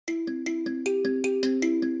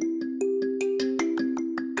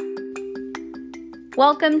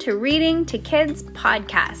Welcome to Reading to Kids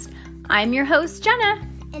podcast. I'm your host, Jenna.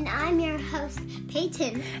 And I'm your host,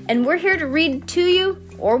 Peyton. And we're here to read to you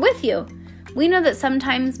or with you. We know that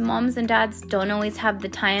sometimes moms and dads don't always have the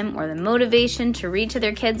time or the motivation to read to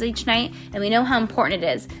their kids each night, and we know how important it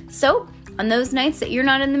is. So, on those nights that you're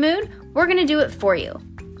not in the mood, we're going to do it for you.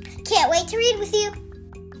 Can't wait to read with you.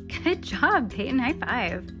 Good job, Peyton. High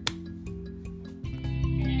five.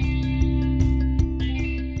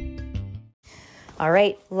 All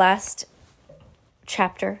right, last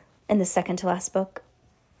chapter in the second to last book.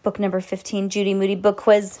 Book number 15, Judy Moody Book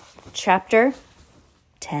Quiz, chapter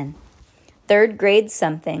 10. Third grade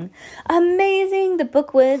something. Amazing! The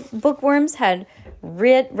bookworms had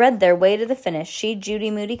read their way to the finish. She,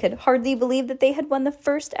 Judy Moody, could hardly believe that they had won the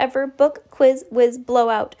first ever book quiz whiz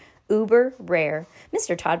blowout. Uber rare.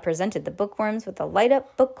 Mr. Todd presented the bookworms with a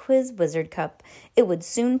light-up book quiz wizard cup. It would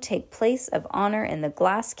soon take place of honor in the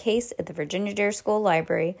glass case at the Virginia Dare School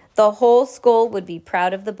Library. The whole school would be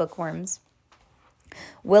proud of the bookworms.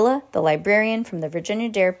 Willa, the librarian from the Virginia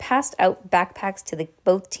Dare, passed out backpacks to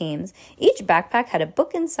both teams. Each backpack had a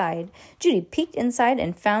book inside. Judy peeked inside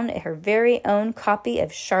and found her very own copy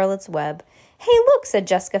of Charlotte's Web. "Hey, look," said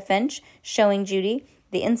Jessica Finch, showing Judy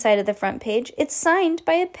the inside of the front page. "It's signed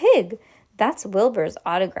by a pig." "That's Wilbur's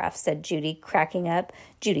autograph," said Judy, cracking up.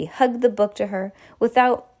 Judy hugged the book to her. With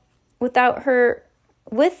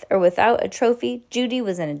or without a trophy, Judy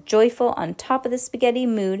was in a joyful, on top of the spaghetti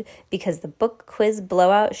mood because the book quiz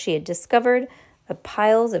blowout she had discovered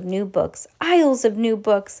aisles of new books.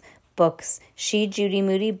 Books she, Judy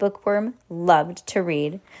Moody, bookworm, loved to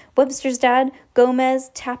read. Webster's dad, Gomez,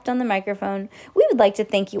 tapped on the microphone. "We would like to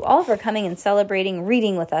thank you all for coming and celebrating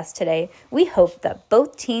reading with us today. We hope that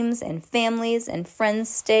both teams and families and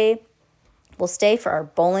friends will stay for our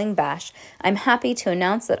bowling bash. I'm happy to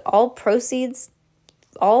announce that all proceeds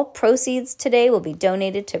today will be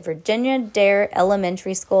donated to Virginia Dare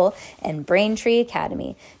Elementary School and Braintree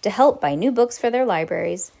Academy to help buy new books for their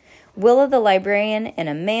libraries." Willa, the librarian, and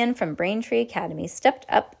a man from Braintree Academy stepped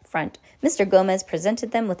up front. Mr. Gomez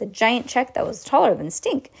presented them with a giant check that was taller than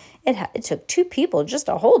Stink. It took 2 people just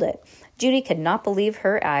to hold it. Judy could not believe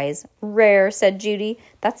her eyes. "Rare," said Judy.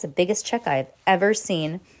 "That's the biggest check I've ever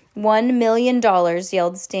seen." $1 million,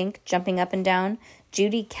 yelled Stink, jumping up and down.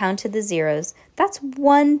 Judy counted the zeros. "That's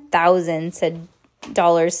 1,000, said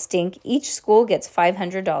Stink. "Each school gets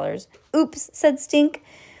 $500. "Oops," said Stink.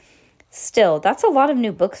 "Still, that's a lot of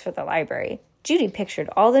new books for the library." Judy pictured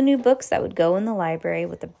all the new books that would go in the library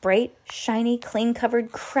with the bright, shiny,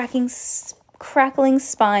 clean-covered, crackling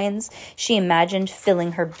spines. She imagined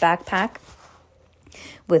filling her backpack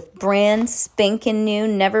with brand spanking new,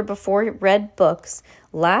 never-before-read books.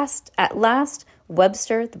 At last,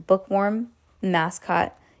 Webster, the bookworm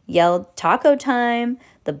mascot, yelled, "Taco time!"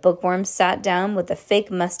 The bookworms sat down with the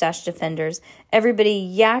fake mustache defenders. Everybody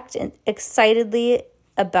yacked excitedly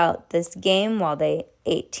about this game while they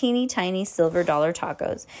ate teeny tiny silver dollar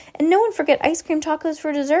tacos. "And no one forget ice cream tacos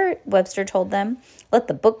for dessert," Webster told them. "Let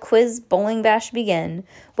the book quiz bowling bash begin."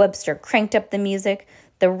 Webster cranked up the music.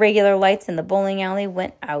 The regular lights in the bowling alley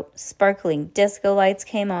went out. Sparkling disco lights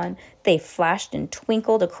came on. They flashed and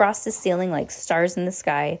twinkled across the ceiling like stars in the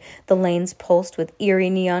sky. The lanes pulsed with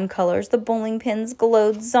eerie neon colors. The bowling pins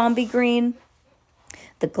glowed zombie green.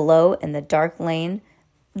 The glow in the dark bowling.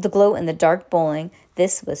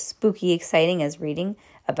 This was spooky exciting as reading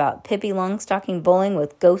about Pippi Longstocking bowling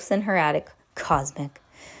with ghosts in her attic. Cosmic.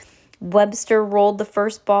 Webster rolled the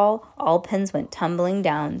first ball. All pins went tumbling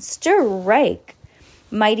down. Strike!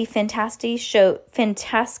 Mighty Fantasky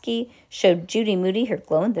showed Judy Moody her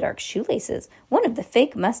glow-in-the-dark shoelaces. One of the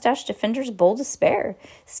fake mustache defenders bowled a spare.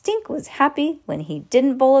 Stink was happy when he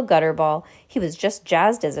didn't bowl a gutter ball. He was just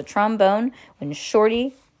jazzed as a trombone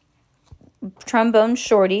Shorty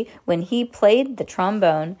when he played the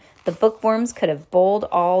trombone. The bookworms could have bowled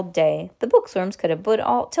all day. The bookworms could have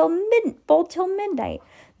bowled till midnight.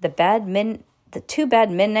 The too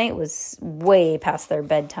bad midnight was way past their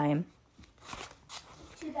bedtime.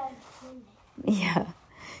 Yeah.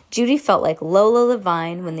 Judy felt like Lola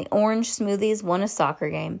Levine when the Orange Smoothies won a soccer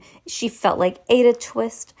game. She felt like Ada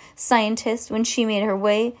Twist, scientist, when she made her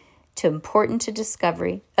way to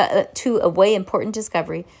a way important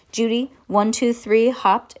discovery. Judy, 1, 2, 3,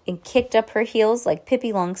 hopped and kicked up her heels like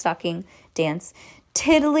Pippi Longstocking dance.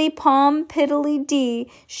 Tiddly pom, piddly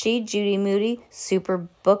dee. She, Judy Moody, super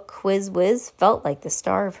book quiz whiz, felt like the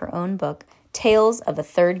star of her own book. Tales of a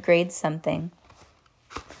Third Grade Something.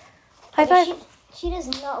 High five. She does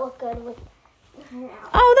not look good with her out.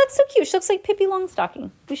 Oh, that's so cute. She looks like Pippi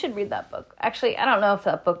Longstocking. We should read that book. Actually, I don't know if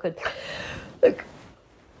that book could...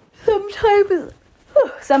 Sometimes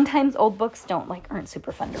sometimes old books aren't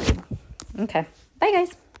super fun to read. Okay. Bye,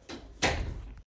 guys.